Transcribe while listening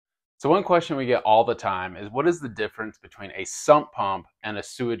So one question we get all the time is, what is the difference between a sump pump and a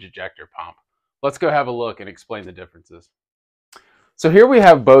sewage ejector pump? Let's go have a look and explain the differences. So here we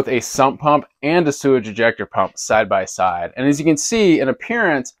have both a sump pump and a sewage ejector pump side by side. And as you can see in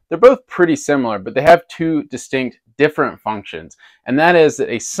appearance, they're both pretty similar, but they have two distinct different functions. And that is that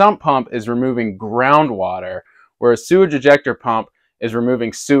a sump pump is removing groundwater, where a sewage ejector pump is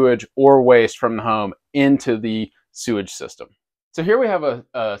removing sewage or waste from the home into the sewage system. So here we have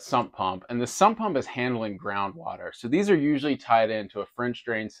a sump pump, and the sump pump is handling groundwater. So these are usually tied into a French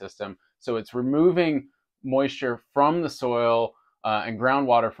drain system. So it's removing moisture from the soil and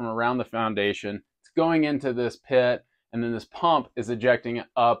groundwater from around the foundation. It's going into this pit, and then this pump is ejecting it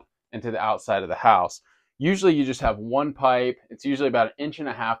up into the outside of the house. Usually you just have one pipe. It's usually about 1.5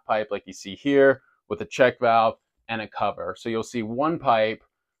 inch pipe like you see here, with a check valve and a cover. So you'll see one pipe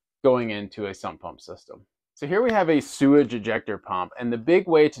going into a sump pump system. So here we have a sewage ejector pump, and the big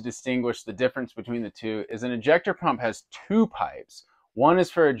way to distinguish the difference between the two is an ejector pump has two pipes. One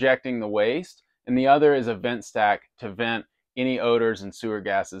is for ejecting the waste, and the other is a vent stack to vent any odors and sewer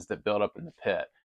gases that build up in the pit.